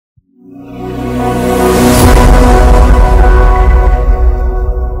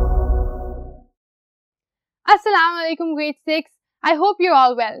अस्सलाम वालेकुम grade 6। I hope you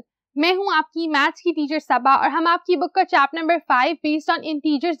all well. मैं हूं आपकी मैथ्स की टीचर सबा और हम आपकी बुक का chapter number 5 based on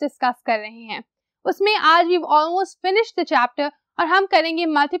integers discuss कर रहे हैं। उसमें आज we almost finished the chapter और हम करेंगे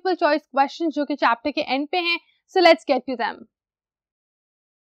मल्टीपल चॉइस क्वेश्चन जो कि चैप्टर के एंड पे हैं। So let's get to them.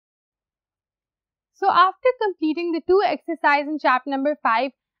 So after completing the two exercises in chapter number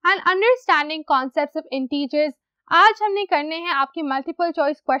 5 and understanding concepts of integers, आज हमने करने हैं आपके मल्टीपल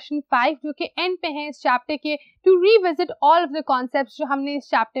चॉइस क्वेश्चन 5 जो कि एंड पे हैं इस चैप्टर के, to revisit all of the concepts जो हमने इस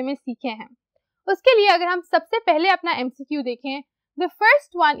चैप्टर में सीखे हैं। उसके लिए अगर हम सबसे पहले अपना एमसीक्यू देखें, the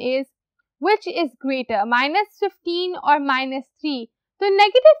first one is which is greater, -15 और -3। तो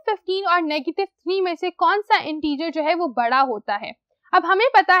 -15 और -3 में से कौन सा इंटीजर जो है वो बड़ा होता है। अब हमें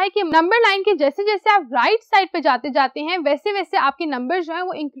पता है कि नंबर लाइन के जैसे जैसे आप राइट साइड पे जाते जाते हैं वैसे वैसे आपके नंबर जो है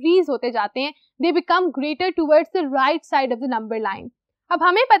वो इंक्रीज होते जाते हैं, they become greater towards the right side of the number line. अब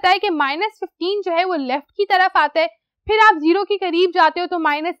हमें पता है कि -15 जो है वो लेफ्ट की तरफ आता है, फिर आप 0 के करीब जाते हो तो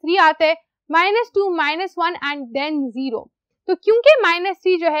 -3 आता है, -2, -1 एंड देन 0। तो क्योंकि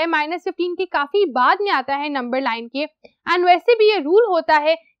 -3 जो है -15 के काफी बाद में आता है नंबर लाइन के, एंड वैसे भी ये रूल होता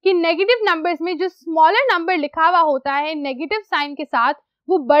है कि नेगेटिव नंबर्स में जो स्मॉलर नंबर लिखा हुआ होता है नेगेटिव साइन के साथ,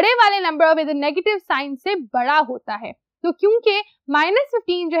 वो बड़े वाले नंबर विद नेगेटिव साइन से बड़ा होता है। तो क्योंकि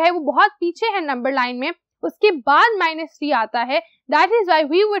 -15 जो है वो बहुत पीछे है नंबर लाइन में, उसके बाद -3 आता है, that is why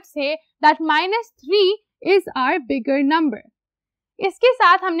we would say that -3 is our bigger number. इसके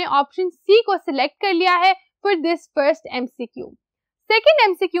साथ हमने ऑप्शन सी को सिलेक्ट कर लिया है for this first MCQ. Second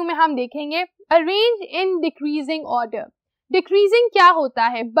MCQ में हम देखेंगे arrange in decreasing order. Decreasing क्या होता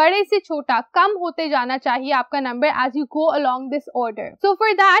है, बड़े से छोटा, कम होते जाना चाहिए आपका number as you go along this order. So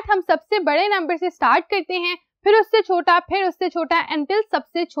for that हम सबसे बड़े नंबर से स्टार्ट करते हैं, फिर उससे छोटा, फिर उससे छोटा एंटिल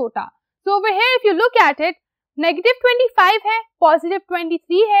सबसे छोटा। So over here if you look at it, -25 है,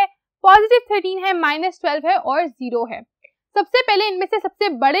 +23 है, +13 है, -12 है और 0 है। सबसे पहले इनमें से सबसे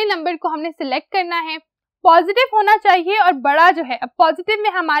बड़े नंबर को हमने सिलेक्ट करना है। पॉजिटिव होना चाहिए और बड़ा जो है, अब पॉजिटिव में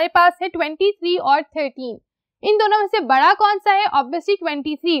हमारे पास है 23 और 13। इन दोनों में से बड़ा कौन सा है, ऑब्वियसली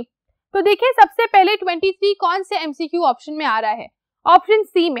 23। तो देखिए सबसे पहले 23 कौन से एमसीक्यू ऑप्शन में आ रहा है, ऑप्शन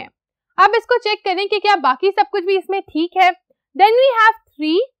सी में। अब इसको चेक करें कि क्या बाकी सब कुछ भी इसमें ठीक है। देन वी हैव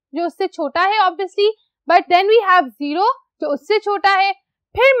 3 जो उससे छोटा है obviously, but then we have 0 जो उससे छोटा है,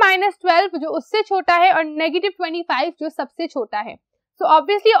 फिर -12 जो उससे छोटा है और -25 जो सबसे छोटा है। सो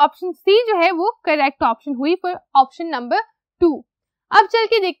ऑब्वियसली ऑप्शन सी जो है वो करेक्ट ऑप्शन हुई फॉर ऑप्शन नंबर 2। अब चल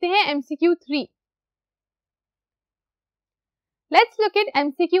के देखते हैं MCQ 3। Let's look at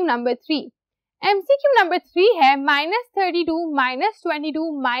MCQ number 3. MCQ number 3 है -32, -22,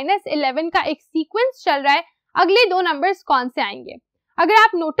 -11 का एक सीक्वेंस चल रहा है, अगले दो नंबर्स कौन से आएंगे। अगर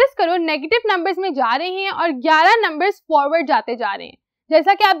आप नोटिस करो नेगेटिव नंबर्स में जा रहे हैं और 11 नंबर्स फॉरवर्ड जाते जा रहे हैं।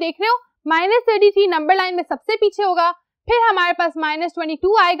 जैसा कि आप देख रहे हो -33 नंबर लाइन में सबसे पीछे होगा, फिर हमारे पास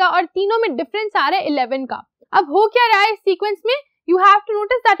 -22 आएगा और तीनों में डिफरेंस आ रहा है 11 का। अब हो क्या रहा है इस सीक्वेंस में, you have to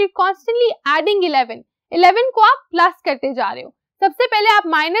notice that you constantly adding 11 को आप प्लस करते जा रहे हो। सबसे पहले आप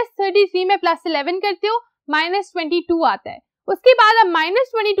 -33 में +11 करते हो, -22 आता है। उसके बाद आप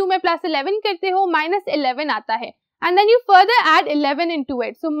 -22 में +11 करते हो, -11 आता है, and then you further add 11 into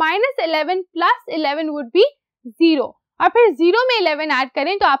it. So -11 + 11 would be 0, और फिर 0 में 11 ऐड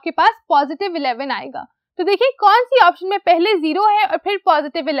करें तो आपके पास +11 आएगा। तो देखिए कौन सी ऑप्शन में पहले 0 है और फिर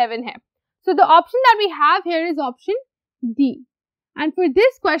 +11 है। So the option that we have here is option D, and for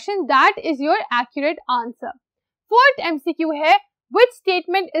this question that is your accurate answer. Fourth MCQ है which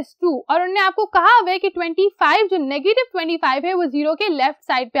statement is true, और उन्होंने आपको कहा हुआ है कि 25 जो -25 है वो 0 के लेफ्ट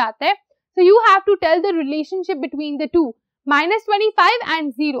साइड पे आता है। so you have to tell the relationship between the two, -25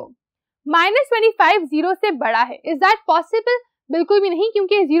 and 0। -25 0 से बड़ा है, is that possible? बिल्कुल भी नहीं,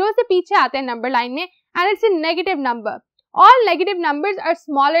 क्योंकि 0 से पीछे आता है नंबर लाइन में and it's a negative number. all negative numbers are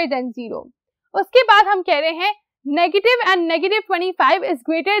smaller than 0। उसके बाद हम कह रहे हैं negative and -25 is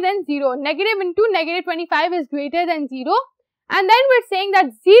greater than 0, negative into -25 is greater than 0, and then we're saying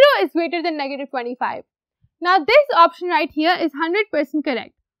that 0 is greater than -25. Now this option right here is 100%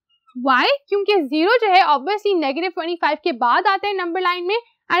 correct. Why? क्योंकि 0 जो है obviously -25 के बाद आता है नंबर लाइन में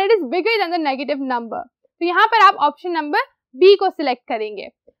and it is bigger than the negative number. तो यहाँ पर आप ऑप्शन नंबर बी को सिलेक्ट करेंगे।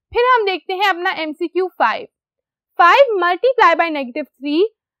 फिर हम देखते हैं अपना MCQ 5 multiply by -3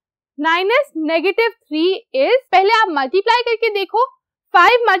 minus -3 is, पहले आप मल्टीप्लाई करके देखो।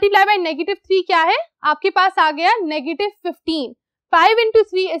 5 मल्टीप्लाई बाय -3 क्या है, आपके पास आ गया -15। 5 into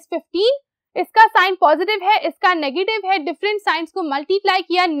 3 is 15। इसका साइन पॉजिटिव है, इसका नेगेटिव है, डिफरेंट साइंस को मल्टीप्लाई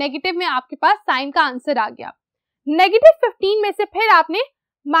किया, नेगेटिव में आपके पास साइन का आंसर आ गया। -15 में से फिर आपने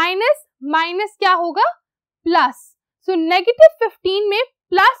माइनस क्या होगा, प्लस। सो -15 में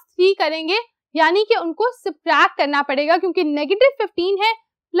 +3 करेंगे, यानी कि उनको सब्ट्रैक्ट करना पड़ेगा, क्योंकि -15 है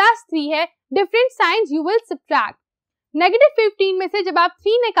प्लस 3 है, different science you will subtract. -15 में से जब आप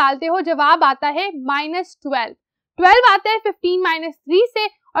 3 निकालते हो जवाब आता है -12। 12 आता है 15 - 3 से,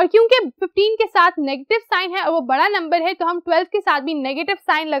 और क्योंकि 15 के साथ नेगेटिव साइन है और वो बड़ा नंबर है तो हम 12 के साथ भी नेगेटिव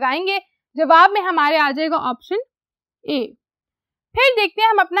साइन लगाएंगे। जवाब में हमारे आ जाएगा ऑप्शन ए। फिर देखते हैं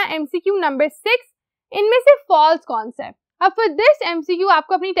हम अपना MCQ नंबर 6, इनमें से फॉल्स कौन सा है। अब फॉर दिस MCQ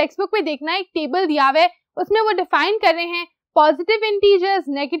आपको अपनी टेक्स्ट बुक में देखना है, एक टेबल दिया हुआ है, उसमें वो डिफाइन कर रहे हैं positive integers,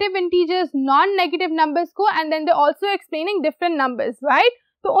 negative integers, non negative numbers को, and then they also explaining different numbers, right.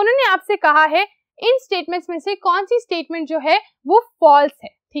 तो उन्होंने आपसे कहा है इन स्टेटमेंट्स में से कौन सी स्टेटमेंट जो है वो फॉल्स है,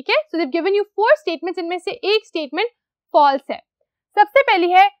 ठीक है। सो they have given you 4 statements, इनमें से एक स्टेटमेंट फॉल्स है। सबसे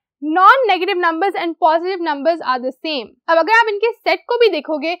पहली है non negative numbers and positive numbers are the same. अब अगर आप इनके सेट को भी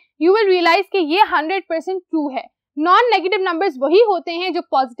देखोगे यू विल रियलाइज कि ये 100% ट्रू है। नॉन नेगेटिव नंबर्स वही होते हैं जो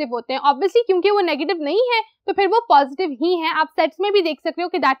पॉजिटिव होते हैं, ऑब्वियसली क्योंकि वो नेगेटिव नहीं है तो फिर वो पॉजिटिव ही हैं। आप सेट्स में भी देख सकते हो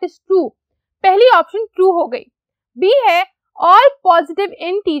कि दैट इज ट्रू। पहली ऑप्शन ट्रू हो गई। बी है all positive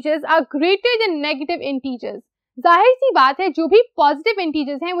integers are greater than negative integers. जाहिर सी बात है जो भी पॉजिटिव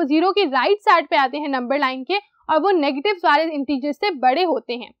इंटीजर्स हैं वो जीरो के राइट साइड पे आते हैं नंबर लाइन के, और वो नेगेटिव वाले इंटीजर्स से बड़े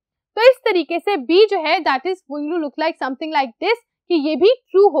होते हैं। तो इस तरीके से बी जो है that is going to look like something like this, कि ये भी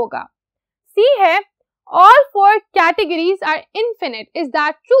ट्रू होगा। सी है all 4 categories are infinite. Is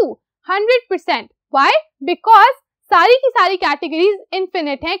that true? 100%। Why? Because सारी की सारी कैटेगरीज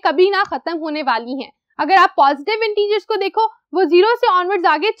इनफिनिट हैं, कभी ना खत्म होने वाली हैं। अगर आप पॉजिटिव इंटीजर्स को देखो वो 0 से ऑनवर्ड्स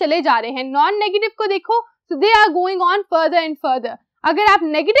आगे चले जा रहे हैं। नॉन नेगेटिव को देखो तो they are going on further and further. अगर आप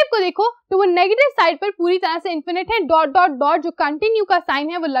नेगेटिव को देखो तो वो नेगेटिव साइड पर पूरी तरह से इनफिनिट है। डॉट डॉट डॉट जो कंटिन्यू का साइन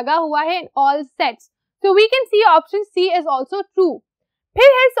है वो लगा हुआ है in all sets. So we can C option C is also true.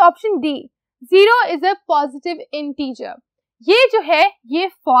 फिर है option D, 0 is a positive integer. ये जो है ये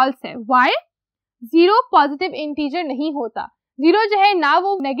फॉल्स है। व्हाई? 0 पॉजिटिव इंटीजर नहीं होता। 0 जो है ना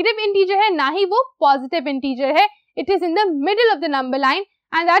वो नेगेटिव इंटीजर है ना ही वो पॉजिटिव इंटीजर है। It is in the middle of the number line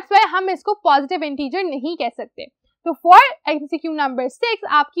and that's why हम इसको पॉजिटिव इंटीजर नहीं कह सकते। तो फॉर MCQ नंबर 6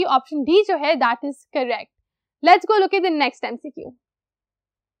 आपकी ऑप्शन डी जो है that is correct. Let's go look at the next MCQ।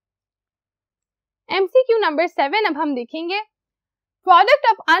 MCQ number 7 अब हम देखेंगे product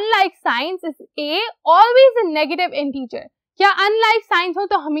of unlike signs is a always a negative integer. क्या अनलाइक साइंस हो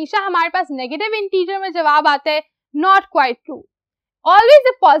तो हमेशा हमारे पास नेगेटिव इंटीजर में जवाब आता है? Not quite true. Always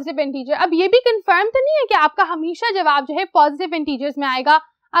a positive integer. अब ये भी कंफर्म तो नहीं है कि आपका हमेशा जवाब जो है पॉजिटिव इंटीजर्स में आएगा।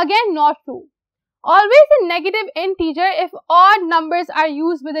 Again not true. Always a negative integer if odd numbers are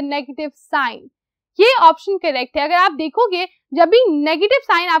used with a negative sign. ये ऑप्शन करेक्ट है। अगर आप देखोगे जब भी नेगेटिव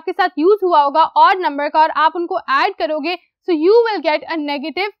साइन आपके साथ यूज हुआ होगा ऑड नंबर का और आप उनको ऐड करोगे so you will get a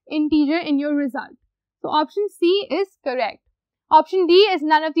negative integer in your result. So option C is correct. Option D is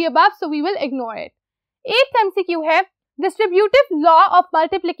none of the above, so we will ignore it. 8th MCQ है distributive law of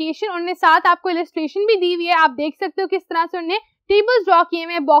multiplication। उन्होंने साथ आपको illustration भी दी हुई है, आप देख सकते हो किस तरह से उन्होंने टेबल्स ड्रॉ किए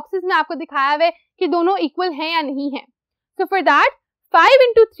हुए हैं, बॉक्सेस में आपको दिखाया हुआ है कि दोनों इक्वल हैं या नहीं है। सो फॉर दैट 5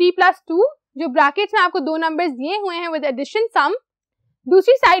 × 3 + 2 जो ब्रैकेट्स में आपको दो नंबर्स दिए हुए हैं विद एडिशन सम,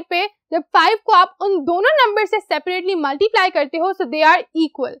 दूसरी साइड पे जब 5 को आप उन दोनों नंबर से सेपरेटली मल्टीप्लाई करते हो सो they are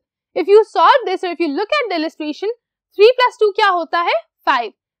equal. If you solve this और if you look at the illustration 3 + 2 क्या होता है?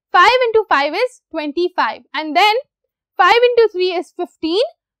 5 × 5 is 25 and then 5 × 3 is 15,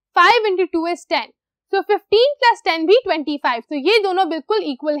 5 × 2 is 10. So 15 + 10 भी 25। तो ये दोनों बिल्कुल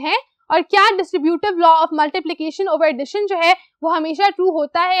इक्वल हैं। और क्या distributive law of multiplication over addition जो है वो हमेशा ट्रू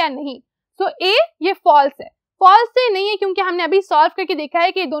होता है या नहीं? सो ए ये फॉल्स है। फॉल्स से नहीं है क्योंकि हमने अभी सॉल्व करके देखा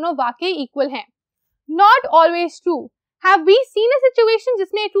है कि ये दोनों वाकई इक्वल हैं। Not always true. Have we seen a situation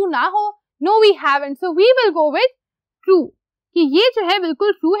जिसमें ट्रू ना हो? No we haven't. So we will go with true कि ये जो है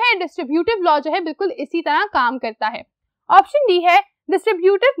बिल्कुल ट्रू है। डिस्ट्रीब्यूटिव लॉ जो है बिल्कुल इसी तरह काम करता है। ऑप्शन डी है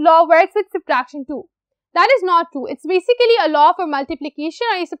distributive law works with subtraction to. That is not true. It's basically a law for multiplication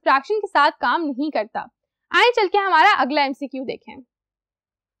और ये subtraction के साथ काम नहीं करता। आइए चल के हमारा अगला MCQ देखें।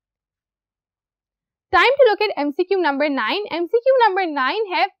 Time to look at MCQ number 9. MCQ number 9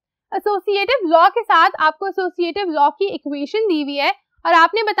 है associative law के साथ आपको associative law की equation दी हुई है और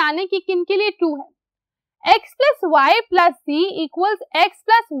आपने बताने की किन के लिए true है। x + y + c equals x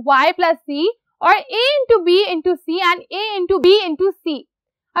 + y + c और a × b × c and a × b × c।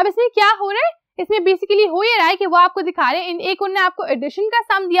 अब इसमें क्या हो रहा है? इसमें बेसिकली हो ये रहा है कि वो आपको दिखा रहे हैं एक उन्होंने आपको एडिशन का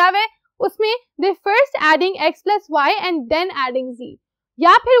सम दिया हुआ है, उसमें दे first adding x + y and then adding z,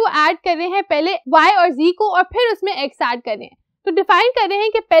 या फिर वो ऐड कर रहे हैं पहले y और z को और फिर उसमें x ऐड कर रहे हैं। तो डिफाइन कर रहे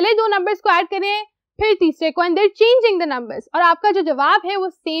हैं कि पहले दो नंबर्स को ऐड कर रहे हैं फिर तीसरे को and they are changing the numbers और आपका जो जवाब है वो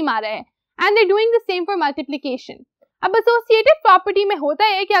सेम आ रहा है and they are doing the same for multiplication. अब एसोसिएटिव प्रॉपर्टी में होता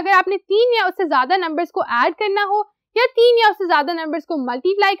है कि अगर आपने 3 या उससे ज्यादा नंबर्स को ऐड करना हो या 3 या उससे ज्यादा नंबर्स को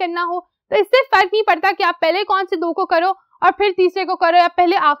मल्टीप्लाई करना हो, तो इससे फर्क नहीं पड़ता कि आप पहले कौन से 2 को करो और फिर तीसरे को करो या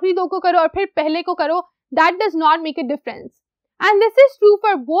पहले आखिरी 2 को करो और फिर पहले को करो, that does not make a difference. And this is true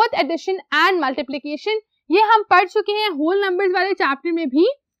for both addition and multiplication. ये हम पढ़ चुके हैं होल नंबर्स वाले चैप्टर में भी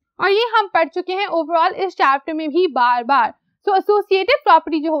और ये हम पढ़ चुके हैं ओवरऑल इस चैप्टर में भी बार बार। सो एसोसिएटिव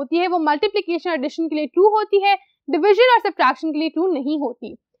प्रॉपर्टी जो होती है वो मल्टीप्लिकेशन और एडिशन के लिए ट्रू होती है, डिवीजन और सब्ट्रैक्शन के लिए ट्रू नहीं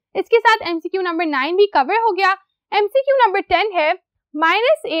होती। इसके साथ एमसीक्यू नंबर 9 भी कवर हो गया। एमसीक्यू नंबर 10 है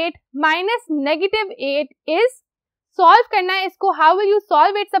 -8 माइनस -8 इज, सॉल्व करना है इसको। How will you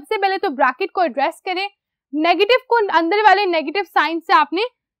solve it? सबसे पहले तो ब्रैकेट को एड्रेस करें, नेगेटिव को अंदर वाले नेगेटिव साइन से आपने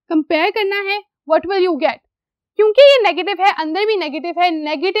कंपेयर करना है। What will you get? क्योंकि ये नेगेटिव है, अंदर भी नेगेटिव है,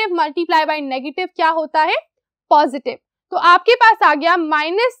 नेगेटिव मल्टीप्लाई बाय नेगेटिव क्या होता है? पॉजिटिव। तो आपके पास आ गया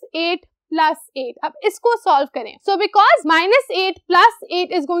 -8 + 8। अब इसको सॉल्व करें। So because -8 +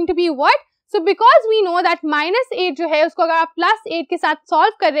 8 is going to be what? So because we know that -8 जो है उसको अगर आप +8 के साथ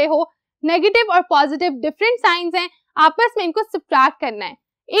सॉल्व कर रहे हो, नेगेटिव और पॉजिटिव डिफरेंट साइंस हैं, आपस में इनको सब्ट्रैक्ट करना है।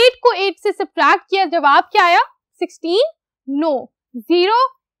 8 को 8 से सब्ट्रैक्ट किया, जवाब क्या आया? 16? नो। 0?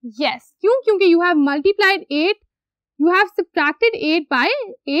 यस। क्यों? क्योंकि you have multiplied 8, you have subtracted 8 by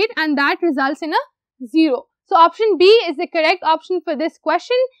 8 and that results in a 0. So option B is the correct option for this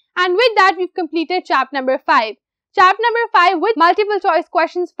question, and with that we've completed chapter number 5. Chapter number 5 with multiple choice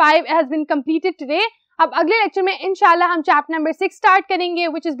questions 5 has been completed today. अब अगले lecture में इंशाल्लाह हम chapter number 6 start करेंगे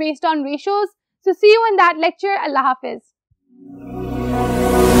which is based on ratios. So see you in that lecture. Allah Hafiz.